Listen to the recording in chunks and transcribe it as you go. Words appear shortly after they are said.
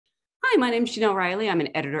Hi, my name is Janelle Riley. I'm an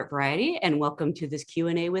editor at Variety, and welcome to this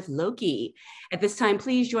Q&A with Loki. At this time,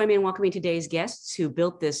 please join me in welcoming today's guests who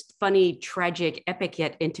built this funny, tragic, epic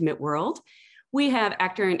yet intimate world. We have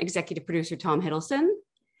actor and executive producer Tom Hiddleston,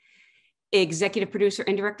 executive producer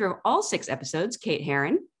and director of all 6 episodes, Kate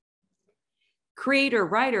Herron, creator,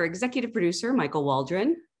 writer, executive producer Michael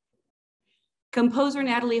Waldron, composer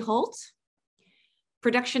Natalie Holt,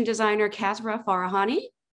 production designer Kasra Farahani,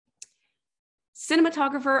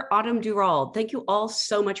 cinematographer Durald. Thank you all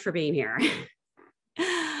so much for being here.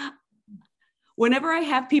 Whenever I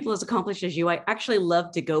have people as accomplished as you, I actually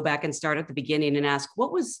love to go back and start at the beginning and ask,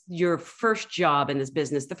 what was your first job in this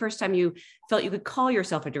business? The first time you felt you could call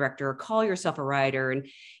yourself a director or call yourself a writer? And,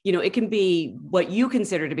 you know, it can be what you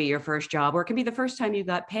consider to be your first job, or it can be the first time you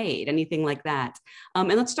got paid, anything like that. And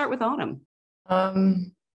let's start with Autumn.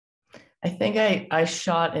 I think I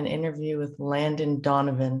shot an interview with Landon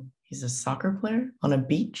Donovan. He's a soccer player on a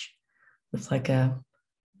beach with like a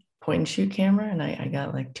point and shoot camera, and I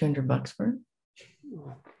got like $200 for it.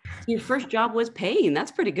 Your first job was paying.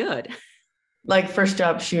 That's pretty good. Like first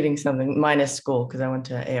job shooting something minus school, because I went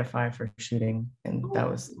to AFI for shooting, and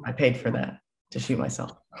I paid for that to shoot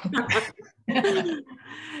myself.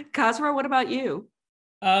 Kasra, what about you?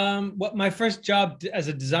 What my first job as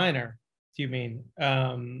a designer, do you mean?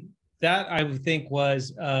 That I would think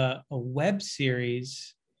was a web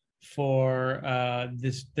series for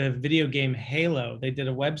the video game Halo. They did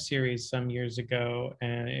a web series some years ago,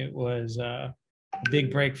 and it was a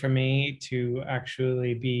big break for me to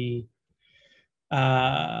actually be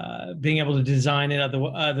being able to design it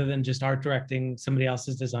other than just art directing somebody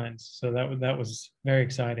else's designs. So that was very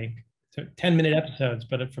exciting. So 10-minute episodes,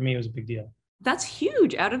 but for me it was a big deal. That's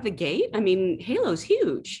huge out of the gate. I mean, Halo's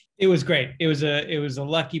huge. It was great. It was a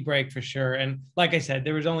lucky break for sure. And like I said,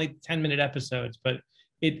 there was only 10-minute episodes, but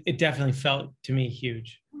it definitely felt to me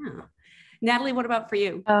huge. Yeah. Natalie, what about for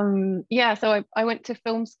you? So I went to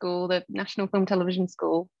film school, the National Film Television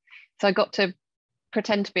School. So I got to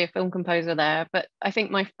pretend to be a film composer there. But I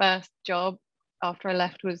think my first job after I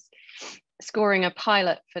left was scoring a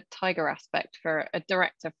pilot for Tiger Aspect for a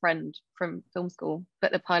director friend from film school,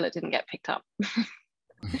 but the pilot didn't get picked up. Which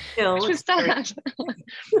was sad.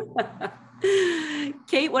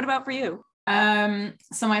 Kate, what about for you?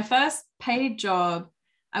 So my first paid job,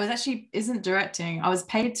 isn't directing. I was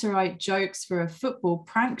paid to write jokes for a football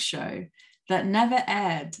prank show that never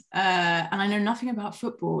aired. And I know nothing about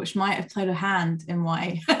football, which might have played a hand in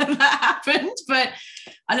why that happened. But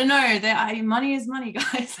I don't know. Money is money,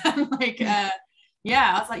 guys. I'm like, I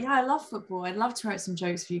was like, I love football. I'd love to write some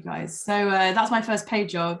jokes for you guys. So that's my first paid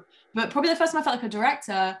job. But probably the first time I felt like a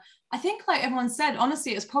director, I think like everyone said,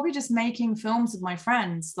 honestly, it was probably just making films with my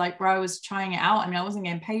friends, like where I was trying it out. I mean, I wasn't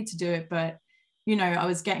getting paid to do it, but you know, I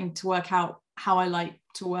was getting to work out how I like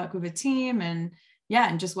to work with a team and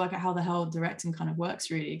just work out how the hell directing kind of works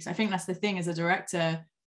really. Because I think that's the thing as a director,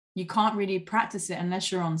 you can't really practice it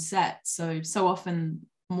unless you're on set. So often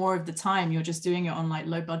more of the time you're just doing it on like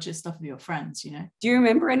low budget stuff with your friends, you know. Do you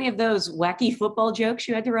remember any of those wacky football jokes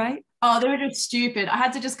you had to write? Oh, they were just stupid. I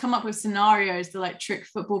had to just come up with scenarios to like trick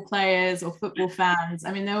football players or football fans.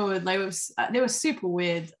 I mean, they were super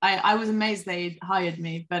weird. I was amazed they hired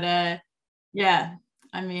me, but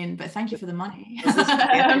but thank you for the money.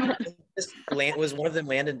 Was one of them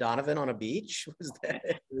Landon Donovan on a beach? Was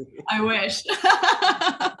that? I wish.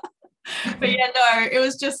 But it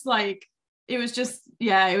was just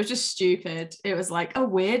stupid. It was like a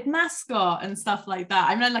weird mascot and stuff like that.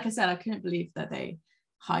 I mean, like I said, I couldn't believe that they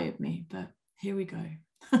hired me, but here we go.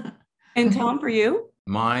 And Tom, for you?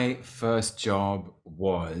 My first job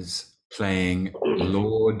was playing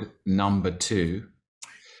Lord Number 2.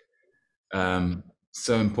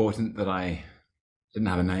 So important that I didn't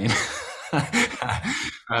have a name.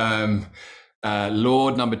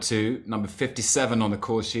 Lord Number 2, number 57 on the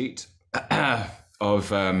call sheet of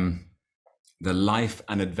the life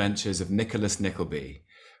and adventures of Nicholas Nickleby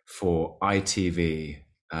for ITV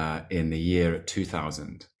in the year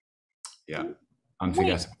 2000. Yeah,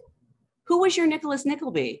 unforgettable. Wait, who was your Nicholas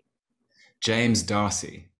Nickleby? James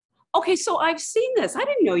Darcy. Okay, so I've seen this. I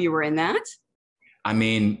didn't know you were in that. I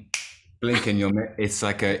mean, blink and you'll. It's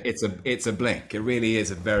like it's a blink. It really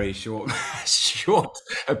is a very short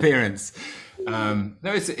appearance.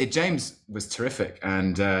 James was terrific,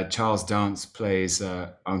 and Charles Dance plays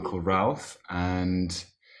Uncle Ralph, and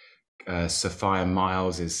Sophia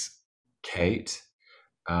Miles is Kate,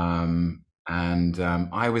 and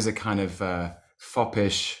I was a kind of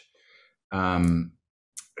foppish, a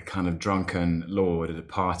kind of drunken lord at a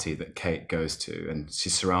party that Kate goes to, and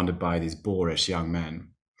she's surrounded by these boorish young men.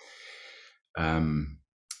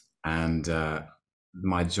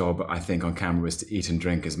 my job, I think, on camera was to eat and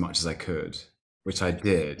drink as much as I could, which I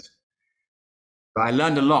did. But I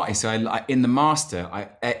learned a lot. So in the master,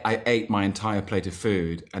 I ate my entire plate of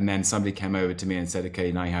food, and then somebody came over to me and said,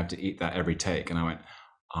 "Okay, now you have to eat that every take." And I went,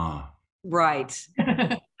 "Ah, right."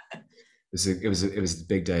 It was a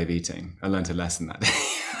big day of eating. I learned a lesson that day.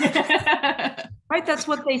 Right, that's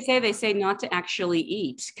what they say. They say not to actually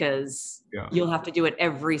eat because you'll have to do it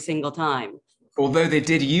every single time. Although they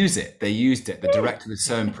did use it, they used it. The director was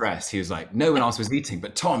so impressed. He was like, no one else was eating,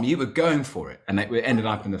 but Tom, you were going for it. And it ended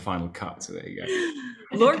up in the final cut. So there you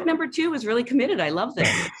go. Lord number 2 was really committed. I love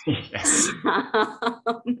that. Yes.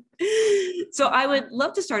 So I would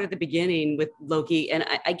love to start at the beginning with Loki. And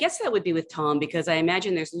I guess that would be with Tom, because I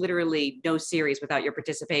imagine there's literally no series without your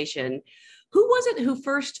participation. Who was it who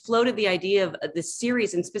first floated the idea of this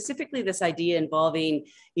series, and specifically this idea involving,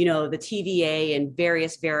 the TVA and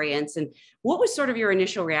various variants? And what was sort of your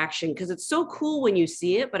initial reaction? Because it's so cool when you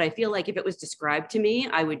see it, but I feel like if it was described to me,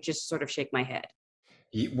 I would just sort of shake my head.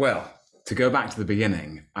 Well, to go back to the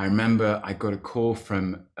beginning, I remember I got a call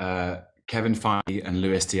from Kevin Feige and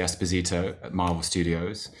Louis D'Esposito at Marvel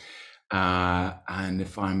Studios. And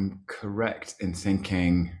if I'm correct in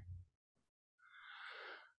thinking,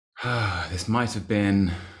 this might have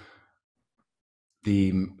been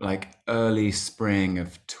the early spring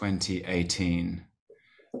of 2018,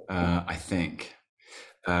 I think.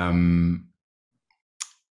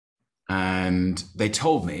 And they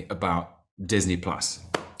told me about Disney Plus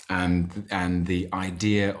and the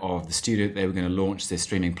idea of the studio that they were going to launch this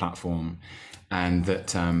streaming platform, and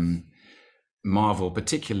that Marvel,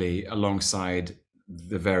 particularly alongside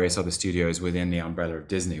the various other studios within the umbrella of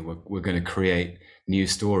Disney, were going to create new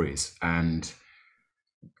stories. And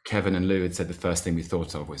Kevin and Lou had said the first thing we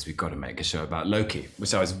thought of was, we've got to make a show about Loki,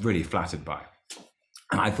 which I was really flattered by.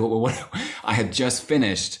 And I thought, well, I had just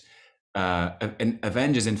finished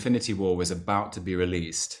Avengers Infinity War was about to be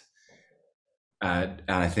released. And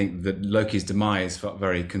I think that Loki's demise felt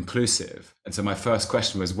very conclusive. And so my first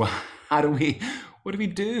question was, well, what do we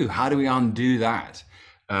do? How do we undo that?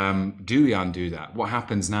 Do we undo that? What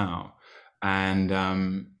happens now? And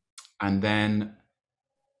then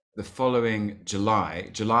the following July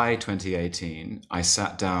 2018, I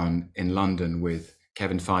sat down in London with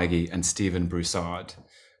Kevin Feige and Stephen Broussard,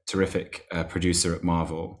 terrific producer at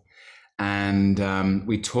Marvel. And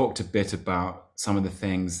we talked a bit about some of the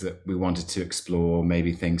things that we wanted to explore,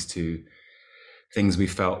 maybe things we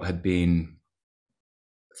felt had been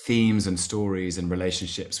themes and stories and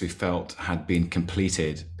relationships we felt had been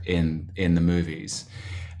completed in the movies.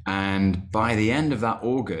 And by the end of that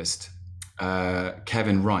August,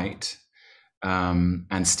 Kevin Wright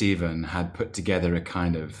and Stephen had put together a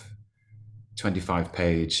kind of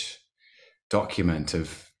 25-page document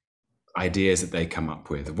of ideas that they come up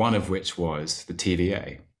with, one of which was the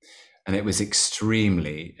TVA. And it was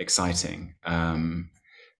extremely exciting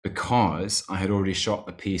because I had already shot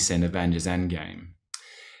the piece in Avengers Endgame.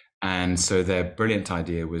 And so their brilliant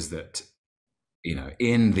idea was that,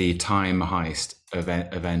 in the time heist of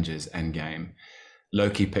Avengers Endgame,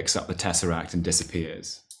 Loki picks up the Tesseract and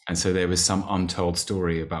disappears. And so there was some untold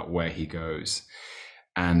story about where he goes,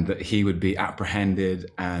 and that he would be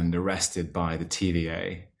apprehended and arrested by the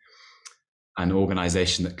TVA, an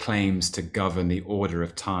organization that claims to govern the order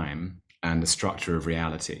of time and the structure of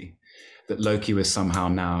reality, that Loki was somehow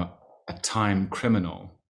now a time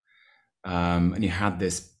criminal. And you had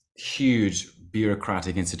this huge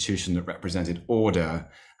bureaucratic institution that represented order,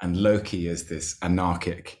 and Loki as this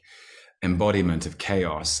anarchic embodiment of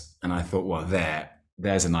chaos. And I thought, well,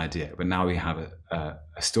 there's an idea, but now we have a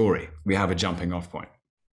story. We have a jumping off point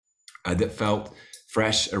that felt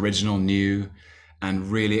fresh, original, new,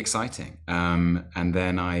 and really exciting. And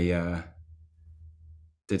then I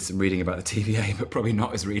did some reading about the TVA, but probably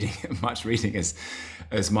not as much reading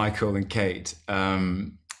as Michael and Kate.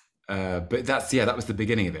 But that was the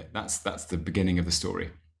beginning of it. That's the beginning of the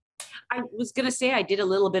story. I was going to say, I did a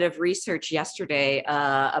little bit of research yesterday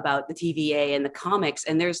about the TVA and the comics,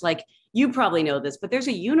 and there's you probably know this, but there's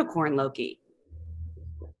a unicorn Loki.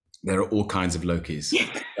 There are all kinds of Lokis.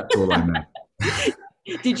 That's all I know.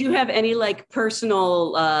 Did you have any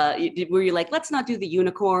personal, were you let's not do the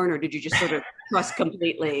unicorn, or did you just sort of trust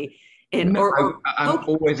completely? I'm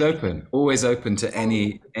always open to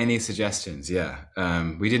any suggestions. Yeah.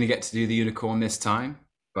 We didn't get to do the unicorn this time,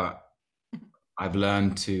 but I've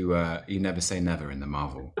learned to, you never say never in the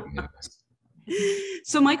Marvel universe.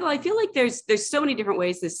 So Michael, I feel like there's so many different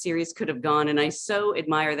ways this series could have gone. And I so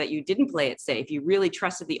admire that you didn't play it safe. You really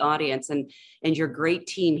trusted the audience and your great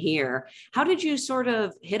team here. How did you sort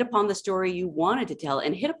of hit upon the story you wanted to tell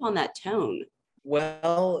and hit upon that tone?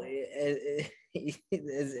 Well,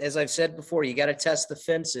 as I've said before, you got to test the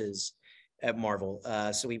fences at Marvel.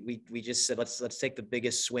 So we just said, let's take the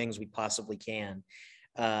biggest swings we possibly can.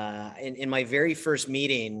 In my very first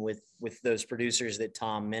meeting with those producers that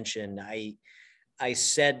Tom mentioned, I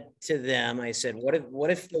said to them, I said, what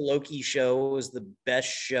if the Loki show was the best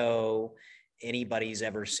show anybody's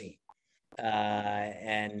ever seen?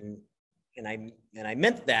 And I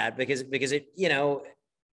meant that because it,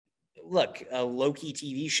 look, a Loki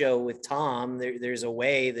TV show with Tom, there's a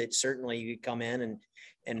way that certainly you could come in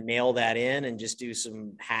and nail that in and just do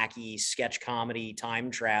some hacky sketch comedy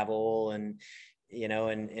time travel and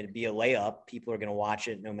it'd be a layup. People are going to watch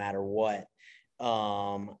it no matter what.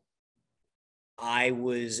 I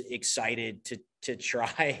was excited to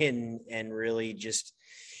try and really just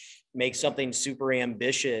make something super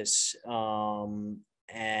ambitious.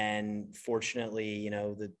 And fortunately,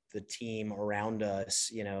 the team around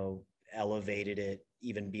us, elevated it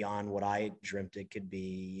even beyond what I dreamt it could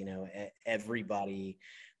be. Everybody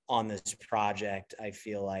on this project, I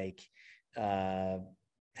feel like,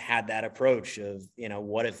 had that approach of,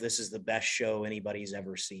 what if this is the best show anybody's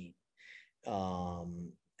ever seen?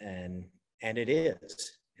 And it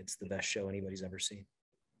is. It's the best show anybody's ever seen.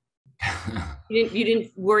 You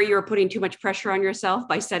didn't worry you were putting too much pressure on yourself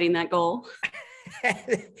by setting that goal?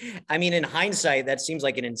 I mean, in hindsight, that seems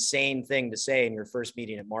like an insane thing to say in your first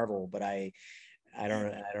meeting at Marvel, but I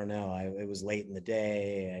don't know. It was late in the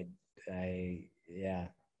day. I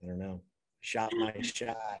don't know. Shot my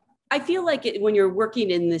shot. I feel like when you're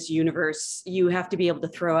working in this universe, you have to be able to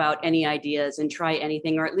throw out any ideas and try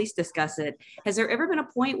anything, or at least discuss it. Has there ever been a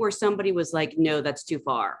point where somebody was like, no, that's too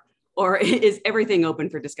far? Or is everything open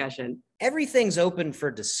for discussion? Everything's open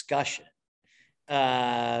for discussion.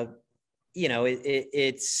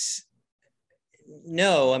 It's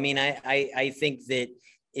no, I mean, I think that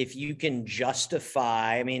if you can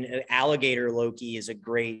justify, I mean, alligator Loki is a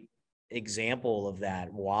great example of that.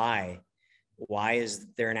 Why is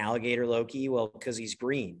there an alligator Loki? Well, because he's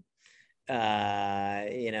green. That's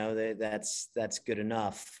good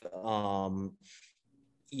enough.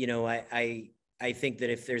 I think that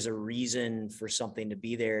if there's a reason for something to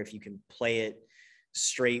be there, if you can play it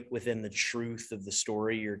straight within the truth of the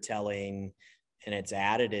story you're telling and it's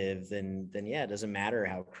additive, then yeah, it doesn't matter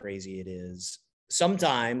how crazy it is.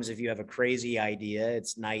 Sometimes if you have a crazy idea,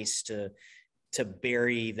 it's nice to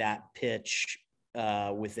bury that pitch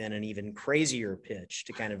within an even crazier pitch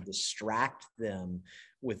to kind of distract them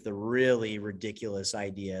with the really ridiculous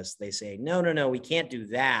ideas. They say, no, we can't do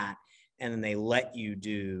that. And then they let you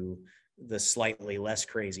do the slightly less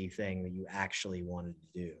crazy thing that you actually wanted to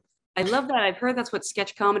do. I love that. I've heard that's what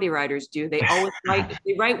sketch comedy writers do. They always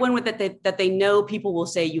write one with that they know people will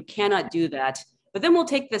say, you cannot do that, but then we'll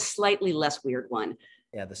take this slightly less weird one.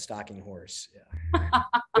 Yeah, the stalking horse. Yeah.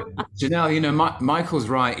 Janelle, Michael's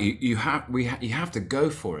right. You have to go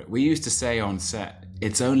for it. We used to say on set,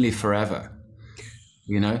 it's only forever.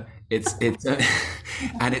 It's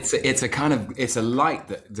and it's a light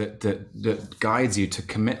that guides you to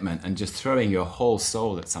commitment and just throwing your whole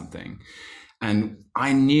soul at something. And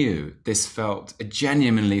I knew it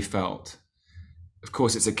genuinely felt. Of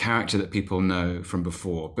course, it's a character that people know from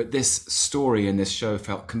before, but this story in this show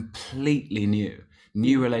felt completely new.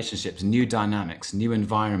 New relationships, new dynamics, new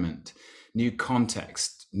environment, new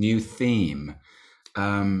context, new theme.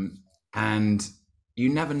 And you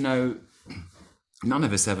never know, none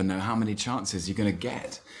of us ever know how many chances you're going to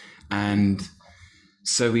get. And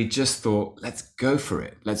so we just thought, let's go for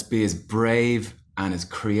it. Let's be as brave and as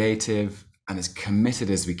creative and as committed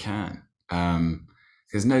as we can.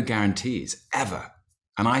 There's no guarantees ever.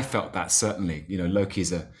 And I felt that certainly,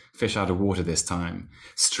 Loki's a fish out of water this time,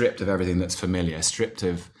 stripped of everything that's familiar, stripped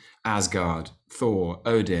of Asgard, Thor,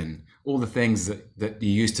 Odin, all the things that you're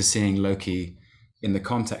used to seeing Loki in the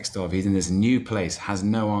context of. He's in this new place, has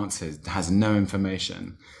no answers, has no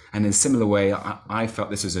information. And in a similar way, I felt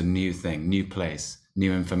this was a new thing, new place,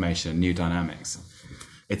 new information, new dynamics.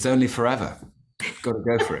 It's only forever. Got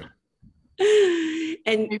to go for it.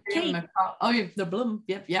 And the bloom.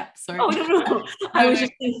 Yep. Sorry. Oh, no. I was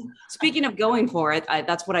just speaking of going for it.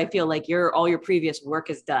 That's what I feel like all your previous work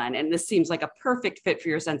has done. And this seems like a perfect fit for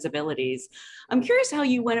your sensibilities. I'm curious how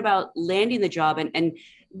you went about landing the job and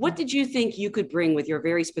what did you think you could bring with your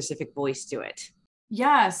very specific voice to it?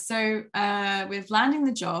 Yeah. So with landing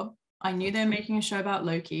the job, I knew they were making a show about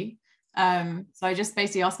Loki. So I just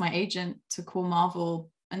basically asked my agent to call Marvel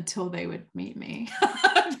until they would meet me,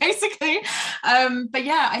 basically. But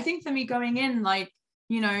yeah, I think for me going in, I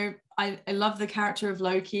I love the character of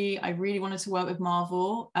Loki. I really wanted to work with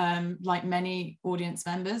Marvel. Like many audience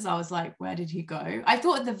members, I was like, where did he go? I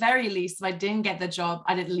thought at the very least, if I didn't get the job,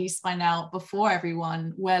 I'd at least find out before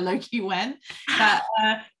everyone where Loki went. That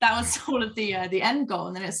was sort of the end goal,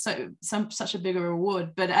 and then it's such a bigger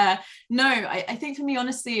reward. But no, I think for me,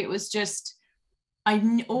 honestly, it was just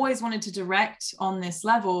always wanted to direct on this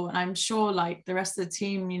level, and I'm sure like the rest of the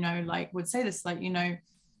team, like would say this, like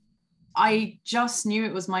I just knew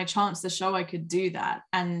it was my chance to show I could do that.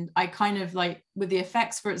 And I kind of like with the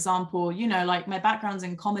effects, for example, like my background's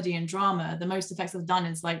in comedy and drama. The most effects I've done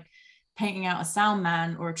is like painting out a sound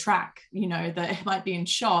man or a track, that it might be in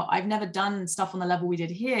shot. I've never done stuff on the level we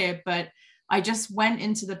did here, but I just went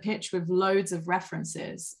into the pitch with loads of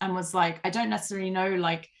references and was like, I don't necessarily know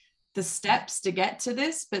like the steps to get to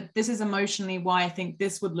this, but this is emotionally why I think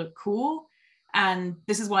this would look cool. And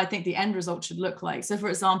this is what I think the end result should look like. So for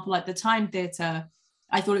example, like the Time Theatre,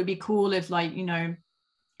 I thought it'd be cool if like,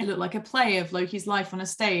 it looked like a play of Loki's life on a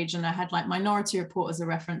stage. And I had like Minority Report as a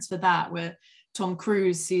reference for that, where Tom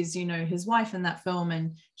Cruise sees, his wife in that film,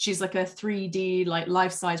 and she's like a 3D, like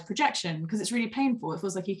life-size projection, because it's really painful. It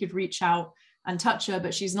feels like he could reach out and touch her,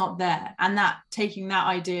 but she's not there. And that taking that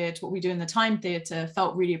idea to what we do in the Time Theatre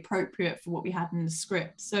felt really appropriate for what we had in the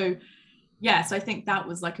script. So yeah, so I think that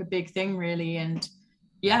was like a big thing really. And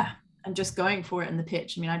yeah, and just going for it in the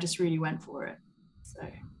pitch. I mean, I just really went for it. So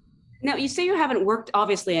now you say you haven't worked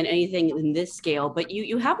obviously on anything in this scale, but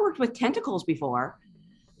you have worked with tentacles before.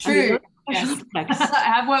 True. Yes. I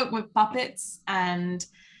have worked with puppets and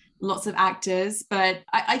lots of actors, but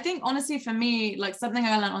I think honestly for me, like something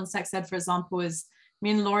I learned on sex ed, for example, is me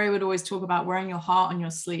and Laurie would always talk about wearing your heart on your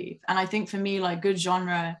sleeve. And I think for me, like good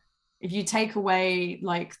genre, if you take away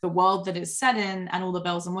like the world that it's set in and all the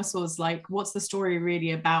bells and whistles, like what's the story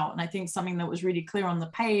really about? And I think something that was really clear on the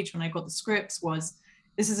page when I got the scripts was,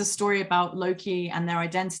 this is a story about Loki and their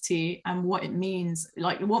identity and what it means,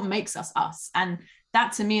 like what makes us us. And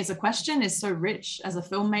that to me as a question is so rich as a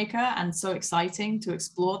filmmaker and so exciting to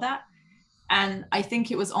explore that. And I think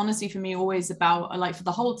it was honestly for me always about, like for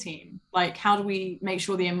the whole team, like how do we make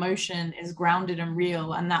sure the emotion is grounded and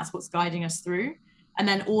real? And that's what's guiding us through. And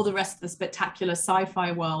then all the rest of the spectacular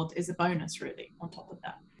sci-fi world is a bonus really on top of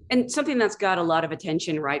that. And something that's got a lot of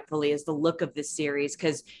attention rightfully is the look of this series,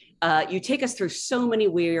 because you take us through so many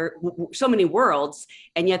worlds,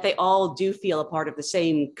 and yet they all do feel a part of the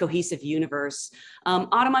same cohesive universe.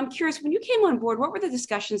 Autumn, I'm curious, when you came on board, what were the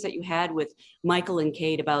discussions that you had with Michael and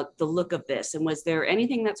Kate about the look of this? And was there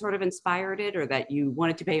anything that sort of inspired it or that you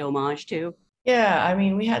wanted to pay homage to? Yeah, I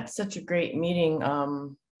mean, we had such a great meeting.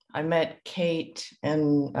 I met Kate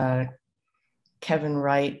and Kevin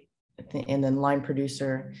Wright, and then line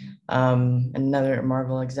producer, another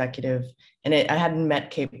Marvel executive. And I hadn't met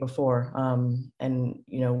Kate before. And,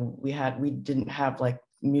 we didn't have like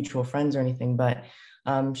mutual friends or anything, but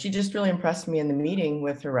she just really impressed me in the meeting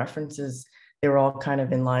with her references. They were all kind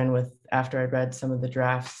of in line with after I read some of the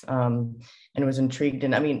drafts, and was intrigued.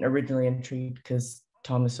 And I mean, originally intrigued because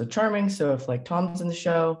Tom is so charming. So if like Tom's in the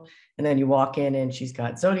show, and then you walk in and she's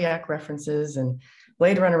got Zodiac references and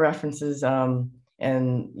Blade Runner references.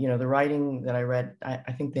 And, the writing that I read,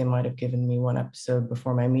 I think they might have given me one episode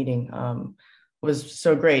before my meeting, was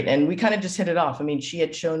so great. And we kind of just hit it off. I mean, she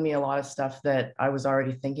had shown me a lot of stuff that I was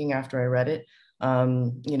already thinking after I read it.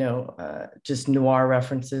 Just noir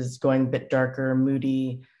references, going a bit darker,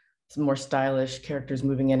 moody, some more stylish characters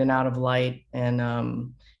moving in and out of light. And,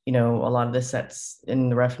 a lot of the sets in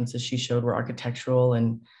the references she showed were architectural,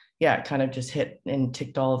 and yeah, it kind of just hit and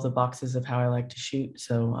ticked all of the boxes of how I like to shoot.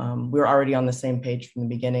 So we were already on the same page from the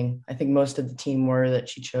beginning. I think most of the team were that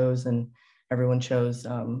she chose and everyone chose,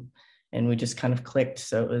 and we just kind of clicked.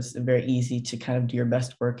 So it was very easy to kind of do your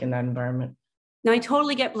best work in that environment. Now, I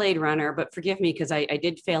totally get Blade Runner, but forgive me because I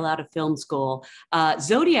did fail out of film school.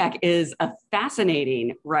 Zodiac is a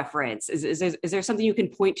fascinating reference. Is there something you can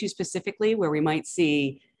point to specifically where we might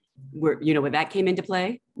see where that came into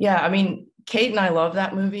play? Yeah, I mean, Kate and I love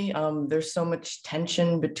that movie. There's so much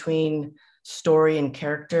tension between story and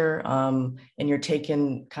character, and you're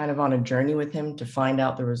taken kind of on a journey with him to find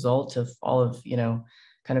out the result of all of,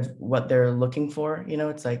 kind of what they're looking for.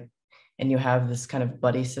 It's like, and you have this kind of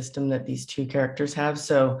buddy system that these two characters have.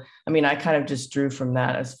 So, I mean, I kind of just drew from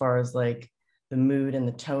that as far as like the mood and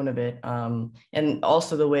the tone of it. And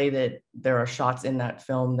also the way that there are shots in that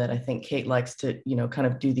film that I think Kate likes to, kind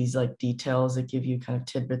of do these like details that give you kind of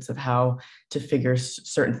tidbits of how to figure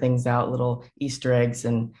certain things out, little Easter eggs.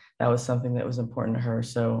 And that was something that was important to her.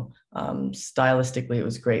 So stylistically, it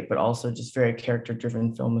was great, but also just very character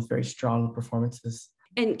driven film with very strong performances.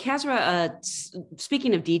 And Kasra,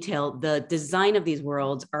 speaking of detail, the design of these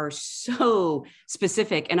worlds are so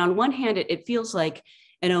specific. And on one hand, it feels like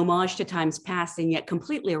an homage to times past and yet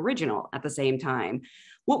completely original at the same time.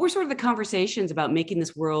 What were sort of the conversations about making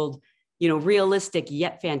this world, realistic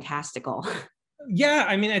yet fantastical? Yeah,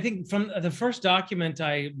 I mean, I think from the first document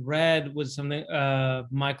I read was something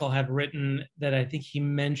Michael had written that I think he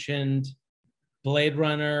mentioned Blade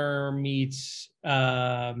Runner meets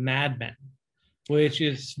Mad Men, which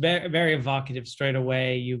is very, very evocative straight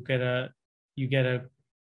away. You get a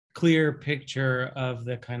clear picture of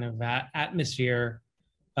the kind of atmosphere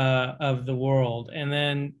of the world. And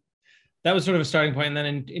then that was sort of a starting point. And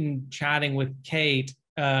then in chatting with Kate,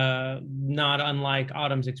 not unlike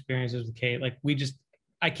Autumn's experiences with Kate, like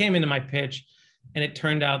I came into my pitch and it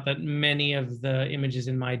turned out that many of the images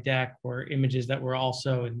in my deck were images that were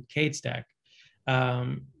also in Kate's deck.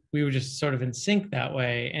 We were just sort of in sync that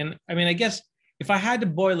way. And I mean, I guess if I had to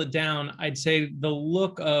boil it down, I'd say the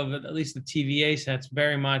look of at least the TVA sets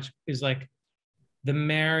very much is like the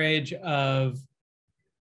marriage of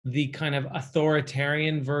the kind of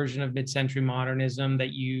authoritarian version of mid-century modernism that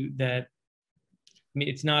I mean,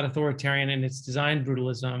 it's not authoritarian in its design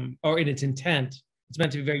brutalism or in its intent. It's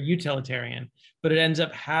meant to be very utilitarian, but it ends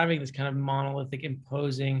up having this kind of monolithic,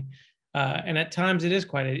 imposing, and at times it is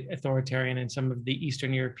quite authoritarian in some of the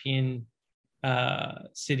Eastern European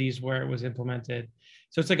cities where it was implemented.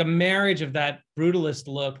 So it's like a marriage of that brutalist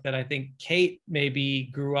look that I think Kate maybe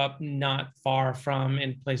grew up not far from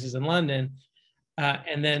in places in London,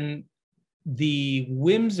 and then the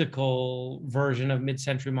whimsical version of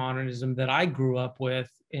mid-century modernism that I grew up with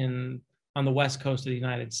on the West Coast of the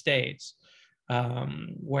United States,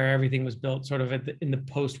 where everything was built sort of in the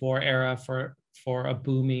post-war era for a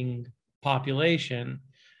booming population.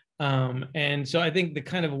 And so I think the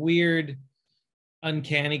kind of weird,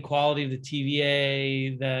 uncanny quality of the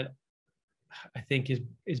TVA that I think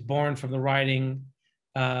is born from the writing,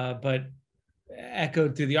 but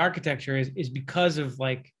echoed through the architecture is because of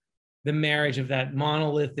like the marriage of that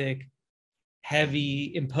monolithic,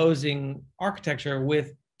 heavy, imposing architecture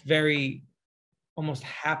with very almost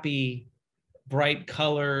happy, bright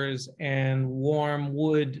colors and warm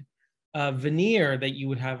wood veneer that you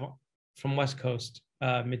would have from West Coast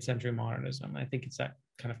mid-century modernism. I think it's that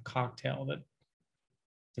kind of cocktail that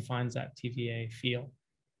defines that TVA feel.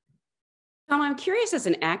 Tom, I'm curious, as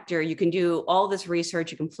an actor, you can do all this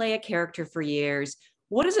research, you can play a character for years.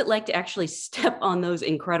 What is it like to actually step on those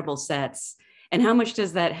incredible sets? And how much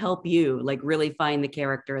does that help you, like, really find the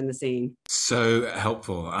character in the scene? So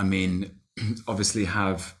helpful. I mean, obviously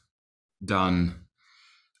have done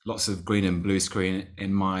lots of green and blue screen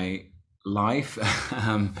in my life,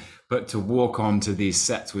 but to walk onto these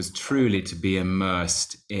sets was truly to be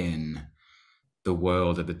immersed in the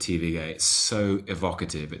world of the TVA. It's so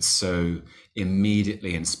evocative. It's so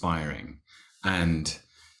immediately inspiring. And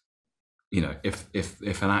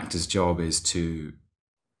if an actor's job is to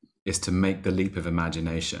make the leap of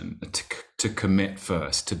imagination, to commit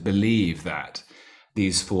first, to believe that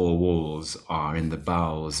these four walls are in the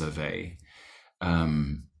bowels of a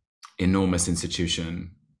enormous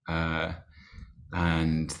institution,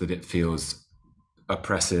 and that it feels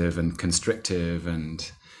oppressive and constrictive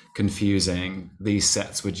and confusing. These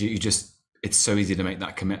sets it's so easy to make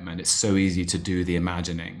that commitment. It's so easy to do the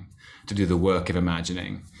imagining, to do the work of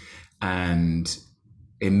imagining. And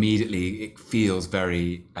immediately it feels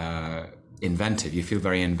very inventive. You feel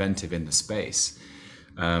very inventive in the space.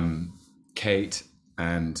 Kate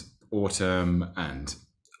and Autumn and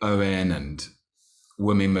Owen and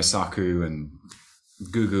Wumi Masaku and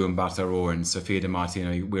Gugu and Bataro and Sofia Di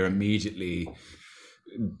Martino, we're immediately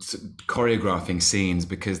choreographing scenes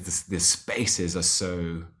because the spaces are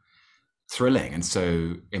so thrilling and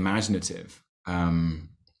so imaginative.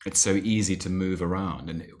 It's so easy to move around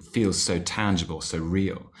and it feels so tangible, so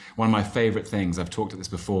real. One of my favorite things, I've talked about this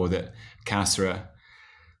before, that Kasra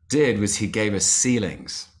did was he gave us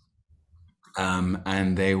ceilings,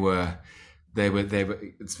 and they were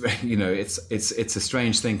it's very, it's a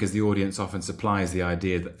strange thing because the audience often supplies the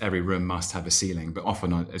idea that every room must have a ceiling, but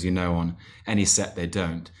often, as you know, on any set they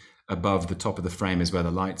don't. Above the top of the frame is where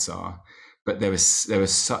the lights are, but there was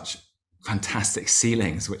such fantastic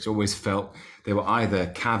ceilings which always felt they were either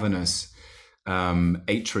cavernous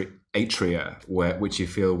atria which you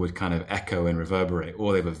feel would kind of echo and reverberate,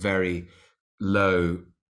 or they were very low,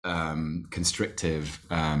 constrictive,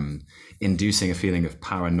 inducing a feeling of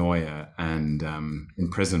paranoia and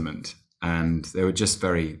imprisonment, and they were just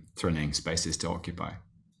very thrilling spaces to occupy.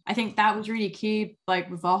 I think that was really key,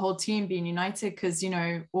 like with our whole team being united, because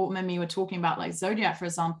Autumn and me were talking about like Zodiac, for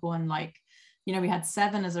example, and like we had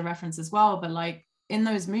Seven as a reference as well, but like in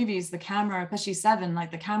those movies, the camera, especially Seven,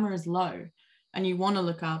 like the camera is low and you want to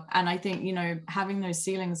look up. And I think, you know, having those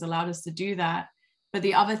ceilings allowed us to do that. But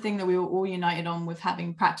the other thing that we were all united on with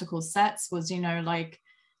having practical sets was, you know, like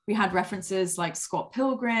we had references like Scott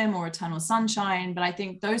Pilgrim or Eternal Sunshine. But I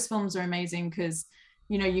think those films are amazing because,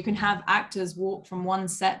 you know, you can have actors walk from one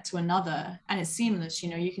set to another and it's seamless. You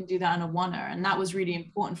know, you can do that in a oneer. And that was really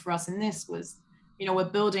important for us in this was, you know, we're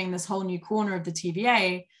building this whole new corner of the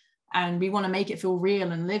TVA and we want to make it feel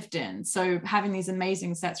real and lived in. So having these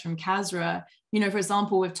amazing sets from Kasra, you know, for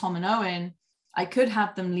example, with Tom and Owen, I could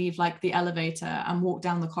have them leave like the elevator and walk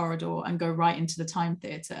down the corridor and go right into the time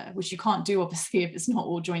theater, which you can't do obviously if it's not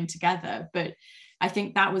all joined together. But I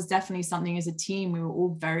think that was definitely something as a team we were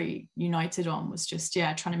all very united on, was just,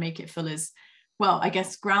 yeah, trying to make it feel as, well, I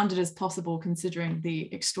guess grounded as possible considering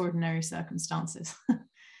the extraordinary circumstances.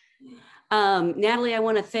 Natalie, I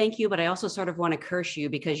want to thank you, but I also sort of want to curse you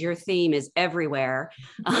because your theme is everywhere,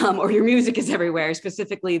 or your music is everywhere,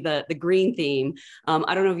 specifically the green theme.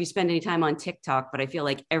 I don't know if you spend any time on TikTok, but I feel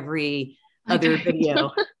like every other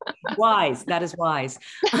video. Wise, that is wise.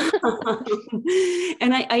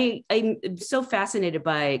 And I'm so fascinated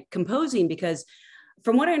by composing because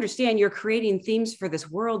from what I understand, you're creating themes for this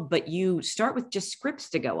world, but you start with just scripts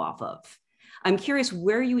to go off of. I'm curious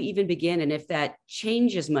where you even begin and if that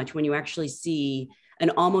changes much when you actually see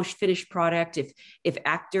an almost finished product, if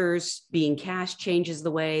actors being cast changes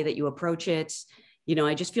the way that you approach it. You know,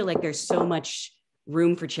 I just feel like there's so much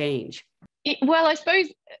room for change. Well, I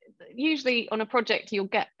suppose usually on a project you'll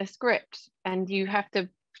get a script and you have to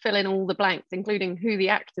fill in all the blanks, including who the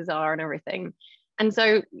actors are and everything. And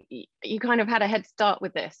so you kind of had a head start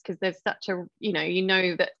with this because there's such a, you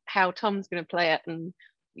know that how Tom's going to play it, and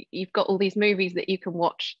you've got all these movies that you can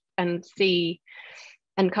watch and see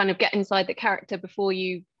and kind of get inside the character before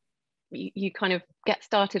you kind of get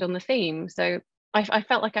started on the theme. So I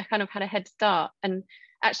felt like I kind of had a head start, and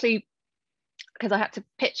actually because I had to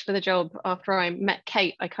pitch for the job after I met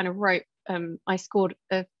Kate, I kind of wrote, I scored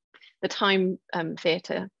the time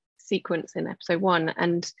theatre sequence in episode 1,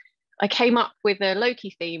 and I came up with a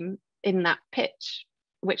Loki theme in that pitch,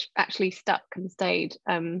 which actually stuck and stayed.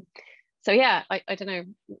 So yeah, I don't know,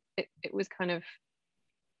 it was kind of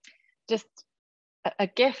just a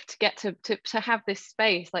gift to get to have this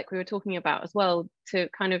space, like we were talking about as well, to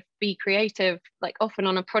kind of be creative. Like often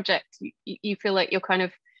on a project, you feel like you're kind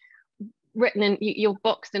of written in, you're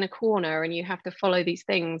boxed in a corner and you have to follow these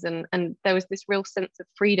things. And there was this real sense of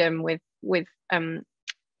freedom with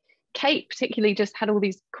Kate, particularly, just had all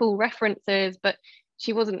these cool references, but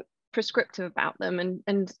she wasn't prescriptive about them.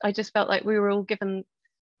 And I just felt like we were all given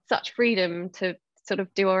such freedom to sort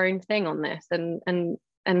of do our own thing on this, and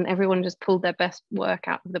everyone just pulled their best work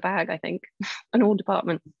out of the bag, I think, in all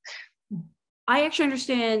departments. I actually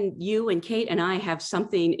understand you and Kate and I have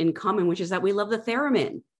something in common, which is that we love the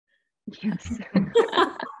theremin. Yes.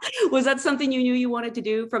 Was that something you knew you wanted to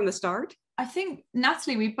do from the start? I think,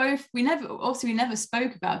 Natalie, we never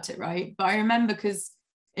spoke about it, right? But I remember because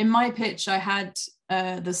in my pitch I had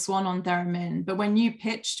the swan on theremin, but when you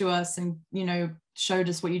pitched to us and showed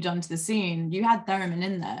us what you'd done to the scene, you had theremin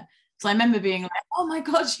in there. So I remember being like, oh my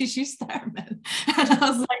God, she's used theremin. And I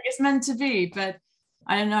was like, it's meant to be. But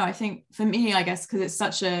I don't know, I think for me, I guess, because it's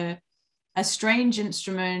such a strange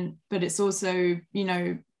instrument, but it's also,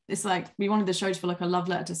 it's like we wanted the show to feel like a love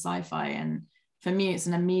letter to sci-fi. And for me, it's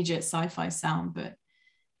an immediate sci-fi sound. But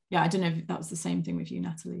yeah, I don't know if that was the same thing with you,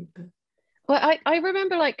 Natalie. But well, I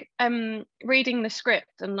remember reading the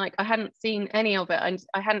script, and I hadn't seen any of it, and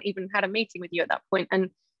I hadn't even had a meeting with you at that point. And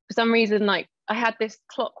for some reason, I had this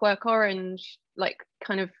Clockwork Orange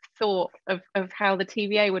kind of thought of how the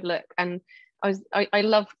TVA would look, and I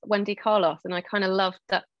love Wendy Carlos, and I kind of loved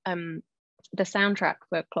that the soundtrack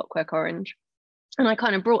for Clockwork Orange, and I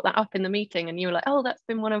kind of brought that up in the meeting, and you were like, oh, that's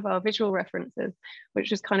been one of our visual references,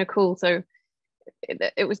 which was kind of cool. So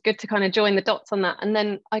it was good to kind of join the dots on that. And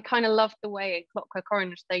then I kind of loved the way in Clockwork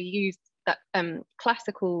Orange they used that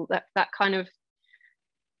classical, that kind of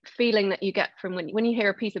feeling that you get from when you hear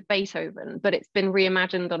a piece of Beethoven, but it's been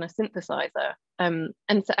reimagined on a synthesizer, and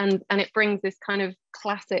it brings this kind of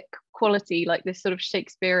classic quality, like this sort of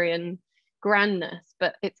Shakespearean grandness,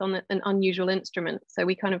 but it's on an unusual instrument. So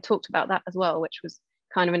we kind of talked about that as well, which was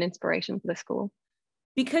kind of an inspiration for the score.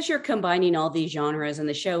 Because you're combining all these genres and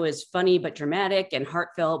the show is funny but dramatic and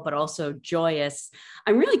heartfelt but also joyous,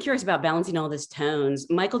 I'm really curious about balancing all these tones.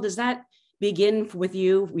 Michael, does that begin with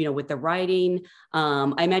you, with the writing?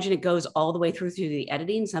 I imagine it goes all the way through to the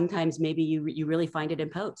editing. Sometimes maybe you really find it in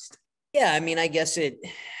post. Yeah, I guess it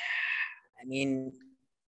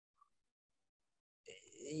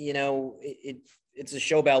it's a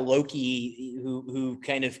show about Loki who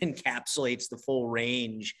kind of encapsulates the full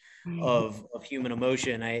range of human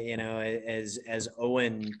emotion. As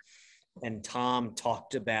Owen and Tom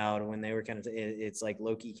talked about when they were it's like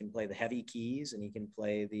Loki can play the heavy keys and he can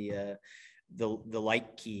play the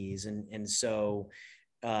light keys. And so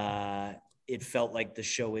it felt like the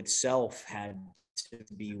show itself had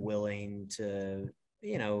to be willing to,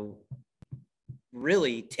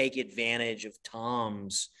 really take advantage of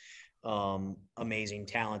Tom's amazing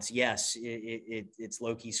talents. Yes, it's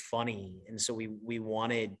Loki's funny. And so we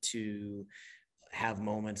wanted to have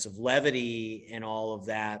moments of levity and all of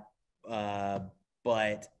that.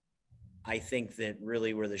 But I think that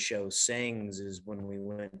really where the show sings is when we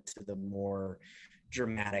went to the more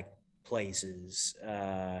dramatic places,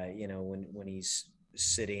 when he's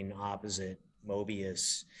sitting opposite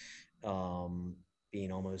Mobius,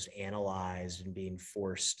 being almost analyzed and being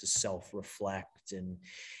forced to self-reflect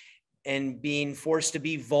and being forced to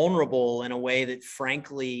be vulnerable in a way that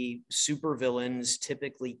frankly supervillains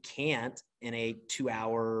typically can't in a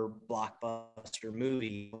 2-hour blockbuster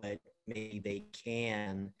movie, but maybe they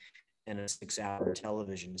can in a 6-hour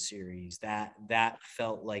television series. That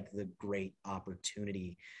felt like the great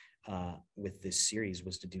opportunity with this series,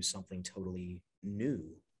 was to do something totally new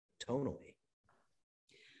tonally.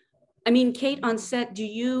 I mean, Kate, on set, do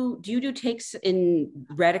you do takes in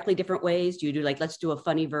radically different ways? Do you do like, let's do a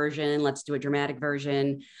funny version, let's do a dramatic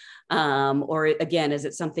version? Or again, is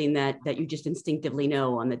it something that you just instinctively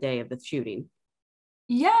know on the day of the shooting?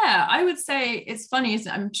 Yeah, I would say it's funny,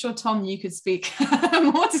 isn't it? I'm sure, Tom, you could speak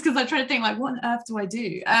more, just because I try to think like, what on earth do I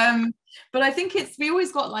do? But I think we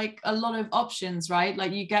always got like a lot of options, right?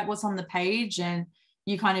 Like you get what's on the page and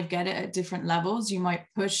you kind of get it at different levels. You might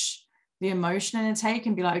push the emotion in a take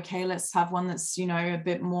and be like, okay, let's have one that's, a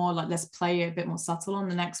bit more like, let's play a bit more subtle on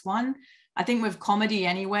the next one. I think with comedy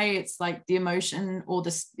anyway, it's like the emotion or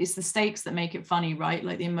it's the stakes that make it funny, right?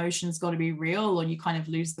 Like the emotion's got to be real or you kind of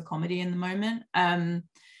lose the comedy in the moment.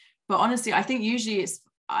 But honestly, I think usually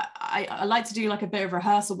I like to do like a bit of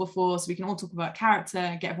rehearsal before so we can all talk about character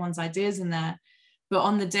and get everyone's ideas in there. But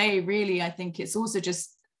on the day, really, I think it's also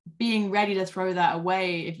just being ready to throw that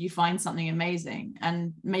away if you find something amazing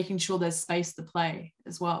and making sure there's space to play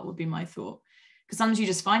as well would be my thought. Because sometimes you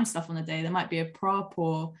just find stuff on the day. There might be a prop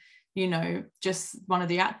or, just one of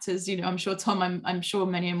the actors, I'm sure, Tom, I'm sure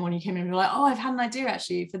many a morning you came in and were like, oh, I've had an idea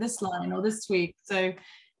actually for this line or this tweak. So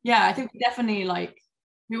yeah, I think definitely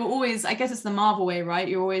we were always, I guess it's the Marvel way, right?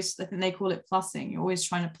 You're always, I think they call it plussing. You're always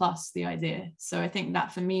trying to plus the idea. So I think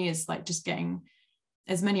that for me is like just getting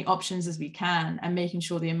as many options as we can and making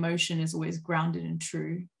sure the emotion is always grounded and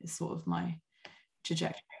true is sort of my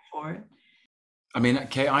trajectory for it. I mean,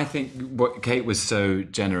 Kate, I think what Kate was so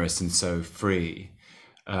generous and so free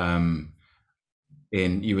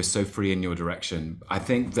you were so free in your direction. I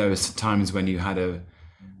think there was times when you had a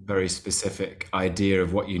very specific idea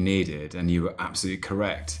of what you needed and you were absolutely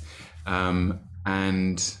correct. But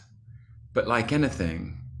like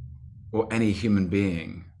anything or any human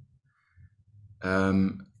being,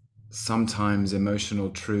 sometimes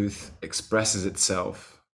emotional truth expresses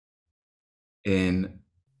itself in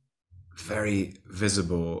very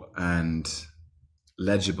visible and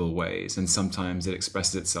legible ways, and sometimes it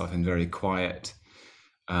expresses itself in very quiet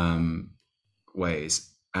ways,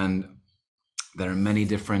 and there are many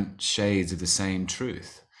different shades of the same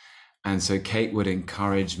truth. And so Kate would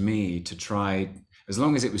encourage me to try, as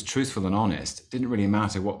long as it was truthful and honest, it didn't really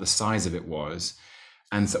matter what the size of it was.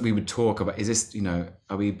 And so we would talk about, is this,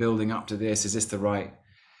 are we building up to this? Is this the right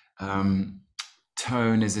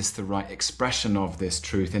tone? Is this the right expression of this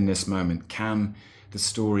truth in this moment? Can the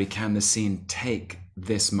scene take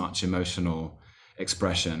this much emotional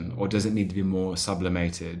expression, or does it need to be more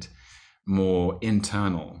sublimated, more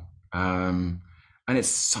internal? And it's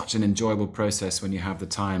such an enjoyable process when you have the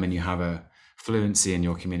time and you have a fluency in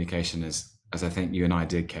your communication, as I think you and I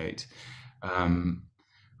did, Kate.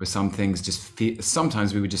 Where some things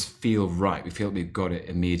sometimes we would just feel right. We feel we've got it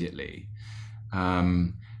immediately.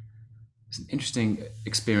 It's an interesting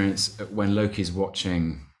experience when Loki's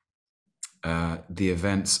watching the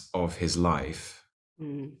events of his life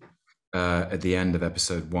at the end of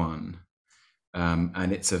episode 1.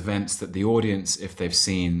 And it's events that the audience, if they've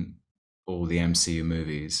seen all the MCU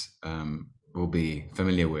movies, will be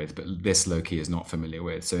familiar with, but this Loki is not familiar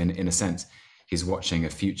with. So in a sense, he's watching a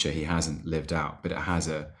future he hasn't lived out, but it has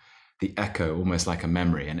the echo, almost like a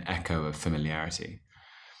memory, an echo of familiarity.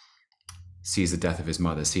 Sees the death of his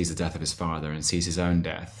mother, sees the death of his father, and sees his own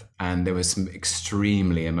death. And there were some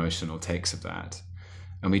extremely emotional takes of that.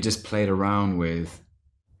 And we just played around with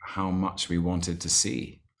how much we wanted to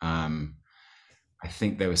see. I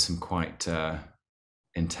think there was some quite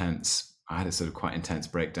intense. I had a sort of quite intense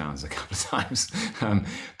breakdowns a couple of times,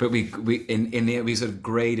 but we in the end we sort of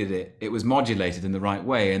graded it. It was modulated in the right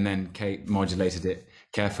way, and then Kate modulated it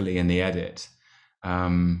carefully in the edit.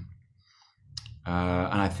 And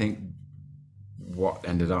I think what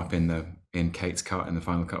ended up in Kate's cut, in the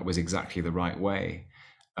final cut, was exactly the right way.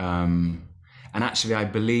 And actually, I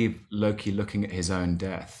believe Loki looking at his own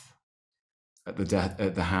death, at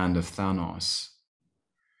the hand of Thanos,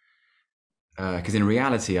 because in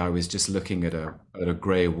reality, I was just looking at a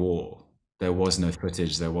grey wall. There was no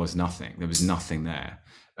footage. There was nothing. There was nothing there.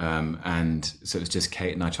 And so it was just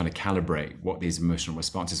Kate and I trying to calibrate what these emotional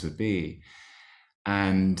responses would be.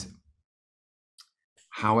 And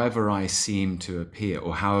however I seem to appear,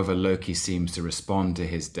 or however Loki seems to respond to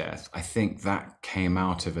his death, I think that came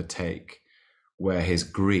out of a take where his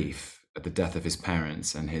grief at the death of his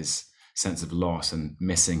parents and his sense of loss and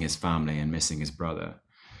missing his family and missing his brother,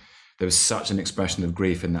 there was such an expression of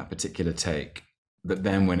grief in that particular take that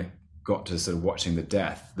then when it got to sort of watching the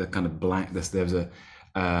death, the kind of blankness, there was a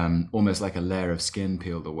almost like a layer of skin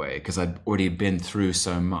peeled away, because I'd already been through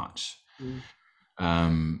so much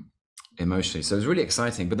emotionally. So it was really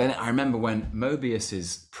exciting. But then I remember when Mobius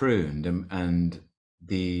is pruned and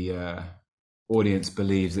the audience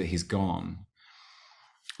believes that he's gone,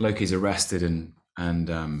 Loki's arrested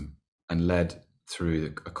and led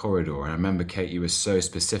through a corridor. And I remember, Kate, you were so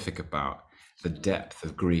specific about the depth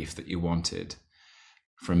of grief that you wanted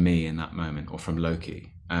from me in that moment, or from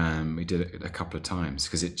Loki. We did it a couple of times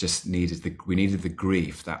because it just we needed the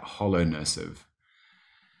grief, that hollowness of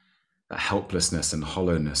that helplessness and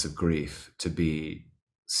hollowness of grief to be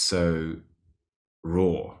so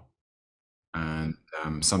raw. And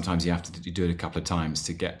sometimes you have to do it a couple of times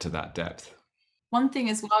to get to that depth. One thing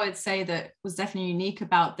as well I would say that was definitely unique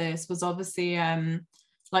about this was obviously,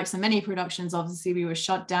 like so many productions, obviously we were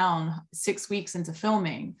shut down 6 weeks into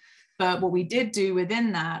filming. But what we did do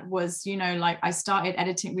within that was, like I started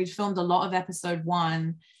editing, we'd filmed a lot of episode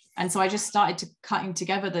 1. And so I just started cutting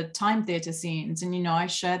together the time theater scenes. And, I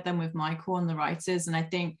shared them with Michael and the writers. And I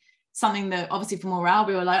think something that obviously for morale,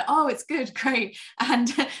 we were like, oh, it's good, great. And,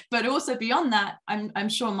 but also beyond that, I'm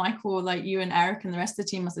sure Michael, like you and Eric and the rest of the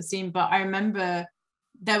team must have seen, but I remember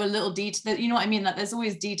there were little details that, you know what I mean? Like there's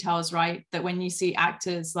always details, right? That when you see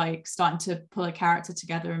actors like starting to pull a character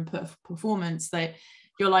together and put a performance, that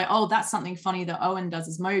you're like, oh, that's something funny that Owen does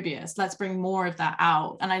as Mobius. Let's bring more of that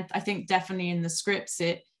out. And I think definitely in the scripts,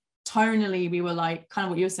 tonally, we were like, kind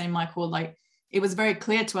of what you were saying, Michael, like, it was very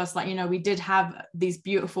clear to us, like, we did have these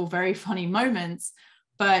beautiful, very funny moments,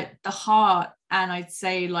 but the heart, and I'd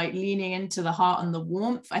say like leaning into the heart and the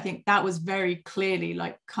warmth, I think that was very clearly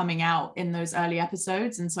like coming out in those early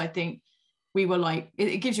episodes. And so I think we were like,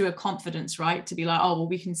 it gives you a confidence, right? To be like, oh, well,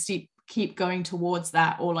 we can keep going towards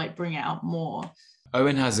that, or like bring it out more.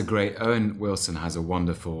 Owen Wilson has a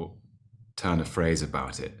wonderful turn of phrase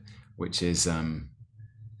about it, which is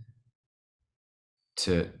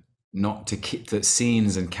to keep that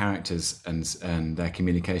scenes and characters and their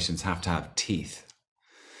communications have to have teeth,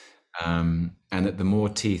 and that the more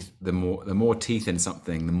teeth in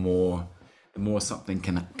something, the more something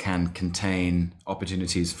can contain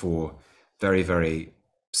opportunities for very, very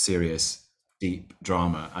serious, deep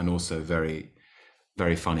drama, and also very,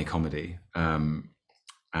 very funny comedy.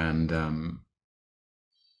 I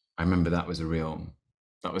remember that was a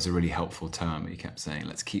really helpful term. He kept saying,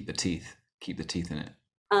 let's keep the teeth in it.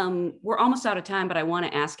 We're almost out of time, but I want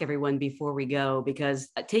to ask everyone before we go, because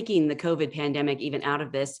taking the COVID pandemic even out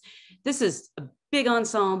of this is a big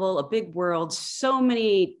ensemble, a big world, so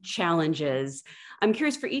many challenges. I'm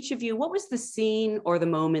curious for each of you, what was the scene or the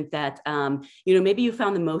moment that, maybe you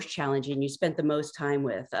found the most challenging, you spent the most time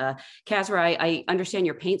with? Kasra, I understand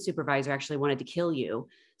your paint supervisor actually wanted to kill you.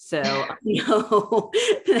 So,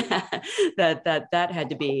 that had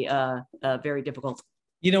to be very difficult.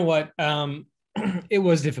 You know what? It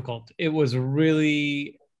was difficult. It was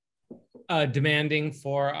really demanding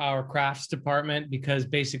for our crafts department, because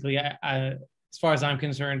basically, as far as I'm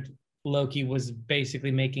concerned, Loki was basically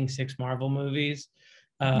making 6 Marvel movies,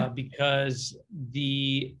 because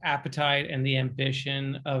the appetite and the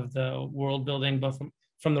ambition of the world building, both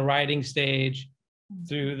from the writing stage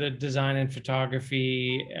through the design and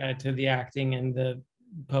photography to the acting and the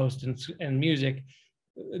post and music,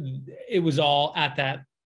 it was all at that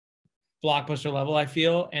blockbuster level, I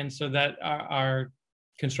feel. And so that our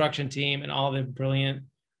construction team and all the brilliant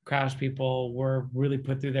craftspeople were really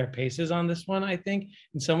put through their paces on this one, I think,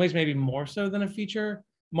 in some ways, maybe more so than a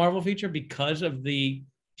Marvel feature, because of the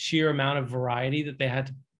sheer amount of variety that they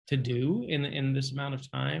had to do in this amount of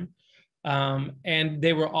time. And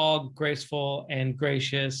they were all graceful and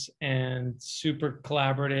gracious and super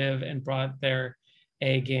collaborative and brought their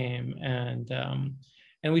A game.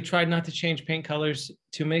 And we tried not to change paint colors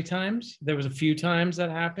too many times. There was a few times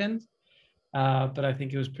that happened, but I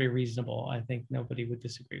think it was pretty reasonable. I think nobody would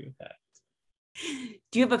disagree with that.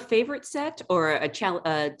 Do you have a favorite set or a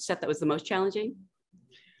set that was the most challenging?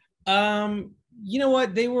 You know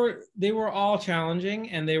what? They were all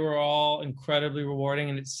challenging and they were all incredibly rewarding.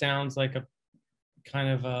 And it sounds like a kind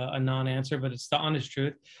of a non-answer, but it's the honest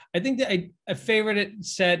truth. I think that a favorite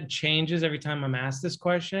set changes every time I'm asked this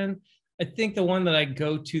question. I think the one that I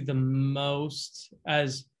go to the most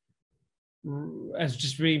as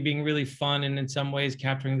just really being really fun and in some ways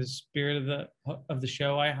capturing the spirit of the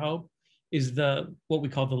show, I hope, is what we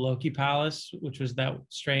call the Loki Palace, which was that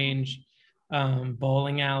strange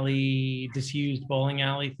bowling alley, disused bowling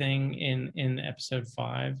alley thing in episode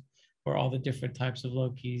 5, where all the different types of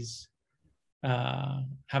Lokis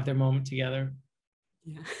have their moment together.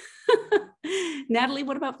 Yeah. Natalie,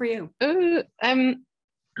 what about for you?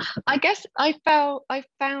 I guess I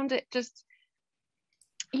found it just,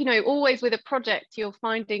 always with a project, you're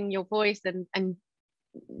finding your voice and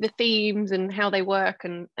the themes and how they work,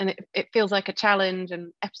 and it feels like a challenge.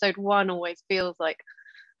 And episode 1 always feels like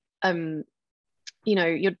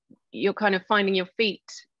you're kind of finding your feet,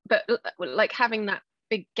 but like having that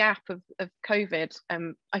big gap of COVID,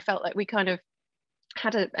 I felt like we kind of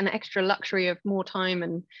had an extra luxury of more time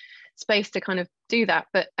and space to kind of do that.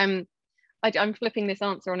 But I'm flipping this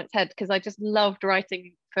answer on its head because I just loved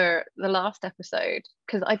writing for the last episode,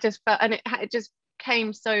 because I just felt, and it just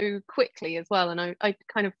came so quickly as well, and I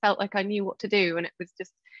kind of felt like I knew what to do, and it was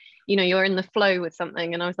just, you're in the flow with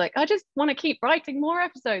something, and I was like, I just want to keep writing more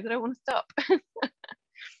episodes, I don't want to stop.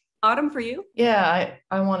 Autumn, for you? Yeah,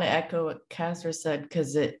 I want to echo what Kasra said,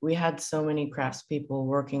 because we had so many craftspeople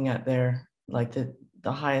working at their like the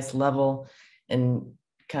highest level, and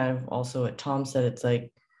kind of also what Tom said, it's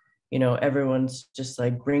like, everyone's just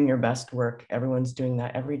like, bring your best work. Everyone's doing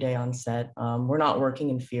that every day on set. We're not working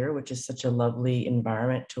in fear, which is such a lovely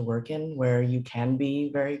environment to work in, where you can be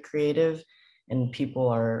very creative and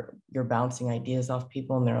you're bouncing ideas off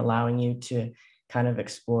people, and they're allowing you to kind of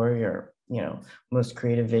explore your, most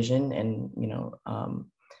creative vision, and,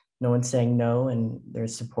 no one's saying no, and they're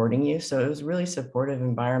supporting you. So it was a really supportive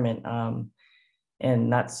environment.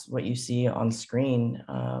 And that's what you see on screen.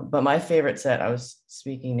 But my favorite set, I was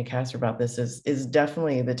speaking to Kasra about this, is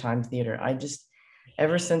definitely the Time Theater.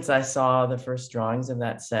 Ever since I saw the first drawings of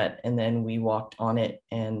that set, and then we walked on it,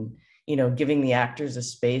 and, giving the actors a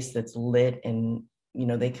space that's lit, and,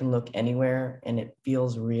 they can look anywhere and it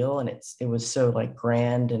feels real. And it was so like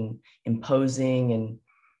grand and imposing. And,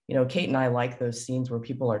 Kate and I like those scenes where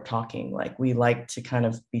people are talking. Like, we like to kind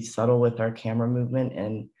of be subtle with our camera movement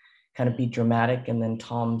and kind of be dramatic, and then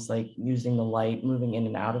Tom's like using the light, moving in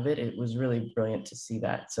and out of it. It was really brilliant to see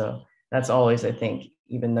that. So that's always, I think,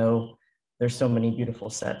 even though there's so many beautiful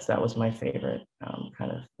sets, that was my favorite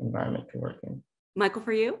kind of environment to work in. Michael,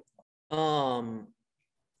 for you? Well,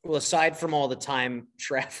 aside from all the time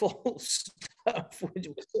travel stuff,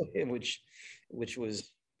 which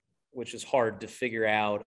was hard to figure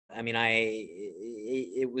out. I mean,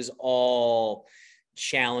 it was all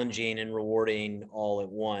challenging and rewarding all at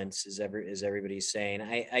once, as everybody's saying.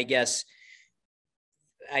 I guess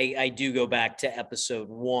I do go back to episode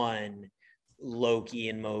 1, Loki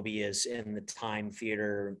and Mobius in the Time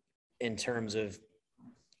Theater, in terms of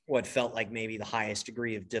what felt like maybe the highest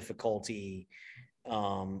degree of difficulty,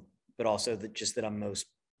 but also that I'm most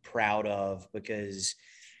proud of, because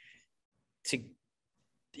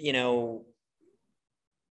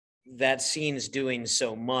that scene's doing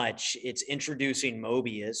so much. It's introducing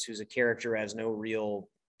Mobius, who's a character who has no real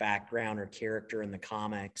background or character in the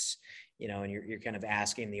comics, and you're kind of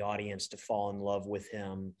asking the audience to fall in love with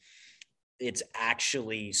him. It's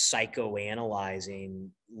actually psychoanalyzing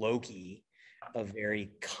Loki, a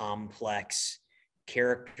very complex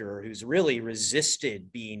character who's really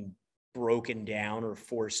resisted being broken down or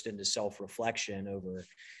forced into self-reflection over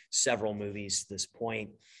several movies to this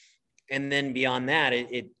point. And then beyond that,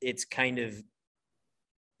 it's kind of,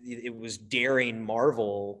 it was daring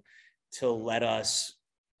Marvel to let us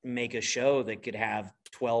make a show that could have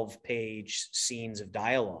 12-page scenes of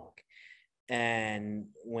dialogue. And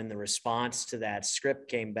when the response to that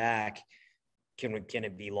script came back, can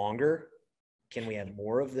it be longer? Can we have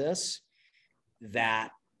more of this? That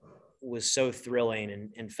was so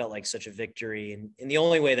thrilling and felt like such a victory. And the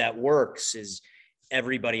only way that works is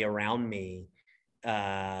everybody around me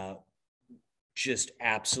just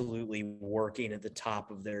absolutely working at the top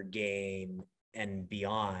of their game and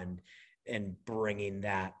beyond. and bringing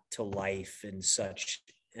that to life in such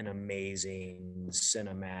an amazing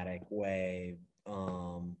cinematic way.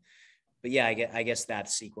 But yeah, I guess that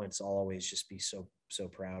sequence I'll always just be so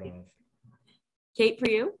proud of. Kate, for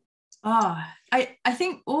you? I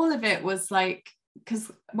think all of it was like,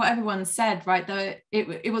 because what everyone said, right, though,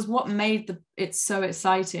 it was what made it so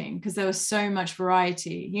exciting, because there was so much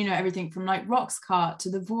variety, you know, everything from like Rock's Cart to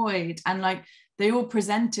The Void, and like they all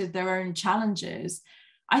presented their own challenges.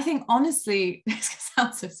 I think honestly, this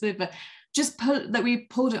sounds so silly, but just that we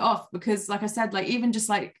pulled it off, because like I said, like even just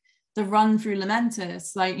like the run through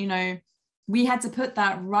Lamentus, like, you know, we had to put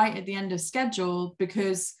that right at the end of schedule,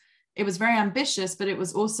 because it was very ambitious, but it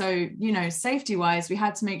was also, you know, safety wise, we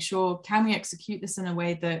had to make sure, can we execute this in a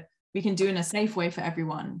way that we can do in a safe way for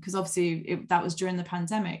everyone? Because obviously that was during the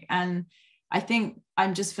pandemic. And I think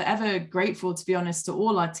I'm just forever grateful, to be honest, to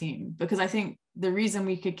all our team, because I think the reason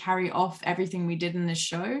we could carry off everything we did in this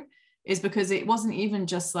show is because it wasn't even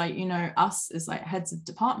just like, you know, us as like heads of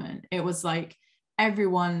department. It was like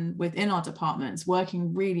everyone within our departments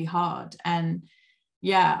working really hard. And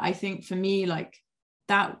yeah, I think for me, like,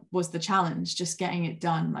 that was the challenge, just getting it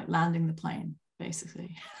done, like landing the plane,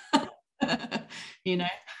 basically. You know.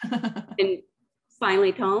 And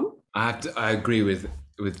finally, Tom? I agree with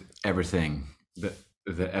everything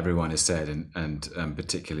that everyone has said, and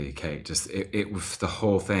particularly Kate. Just it the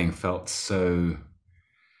whole thing felt so.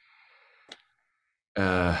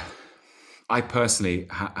 I personally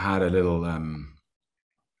had a little.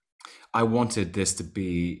 I wanted this to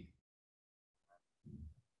be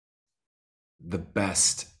the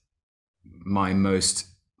best, my most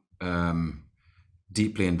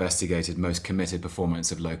deeply investigated, most committed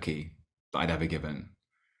performance of Loki that I'd ever given.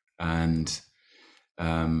 And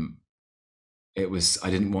it was,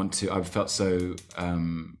 I didn't want to, I felt so,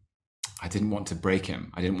 I didn't want to break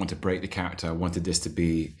him. I didn't want to break the character. I wanted this to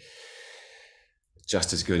be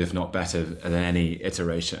just as good, if not better, than any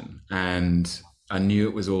iteration. And I knew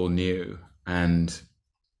it was all new. And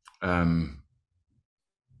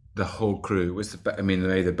the whole crew was,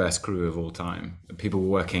 they're the best crew of all time. People were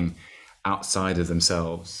working outside of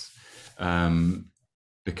themselves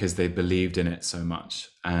because they believed in it so much.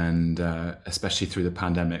 And especially through the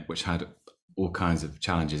pandemic, which had all kinds of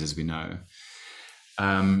challenges, as we know.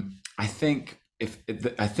 I think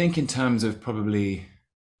in terms of probably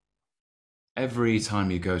every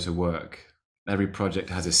time you go to work, every project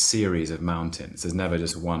has a series of mountains. There's never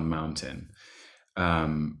just one mountain.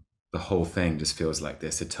 The whole thing just feels like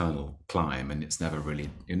this eternal climb, and it's never really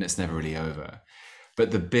over.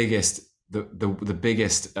 But the biggest, the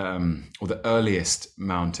biggest, or the earliest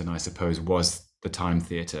mountain, I suppose, was the Time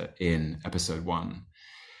Theatre in episode 1.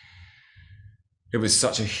 It was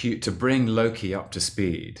such a huge, to bring Loki up to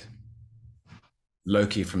speed.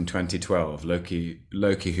 Loki from 2012,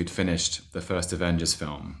 Loki who'd finished the first Avengers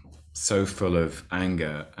film, so full of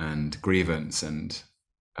anger and grievance and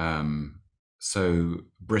so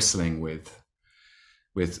bristling with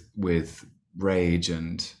rage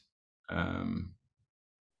and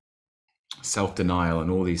self-denial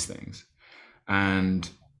and all these things. And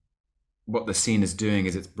what the scene is doing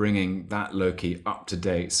is it's bringing that Loki up to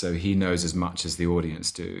date, so he knows as much as the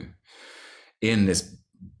audience do, in this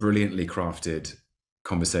brilliantly crafted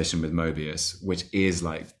conversation with Mobius, which is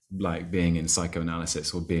like being in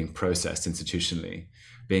psychoanalysis or being processed institutionally,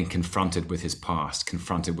 being confronted with his past,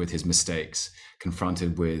 confronted with his mistakes,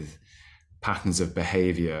 confronted with patterns of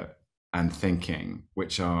behavior and thinking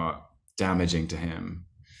which are damaging to him,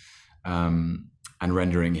 and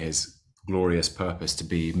rendering his glorious purpose to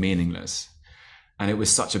be meaningless. And it was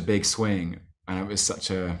such a big swing, and it was such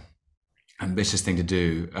a ambitious thing to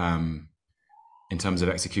do in terms of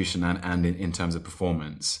execution and in terms of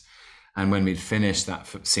performance. And when we'd finished that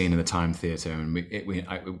scene in the Time Theatre, and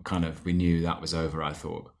we knew that was over, I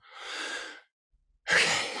thought,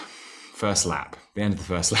 okay, first lap, the end of the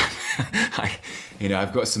first lap.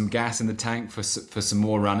 I've got some gas in the tank for some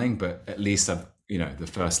more running, but at least the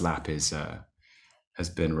first lap has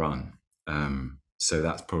been run. So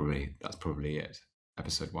that's probably it.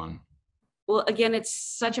 Episode 1. Well, again, it's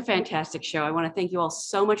such a fantastic show. I want to thank you all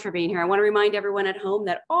so much for being here. I want to remind everyone at home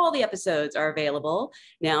that all the episodes are available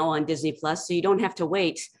now on Disney Plus, so you don't have to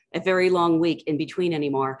wait a very long week in between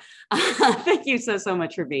anymore. Thank you so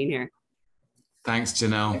much for being here. Thanks,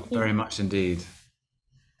 Janelle, very much indeed.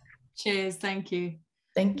 Cheers. Thank you.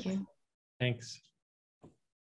 Thank you. Thanks.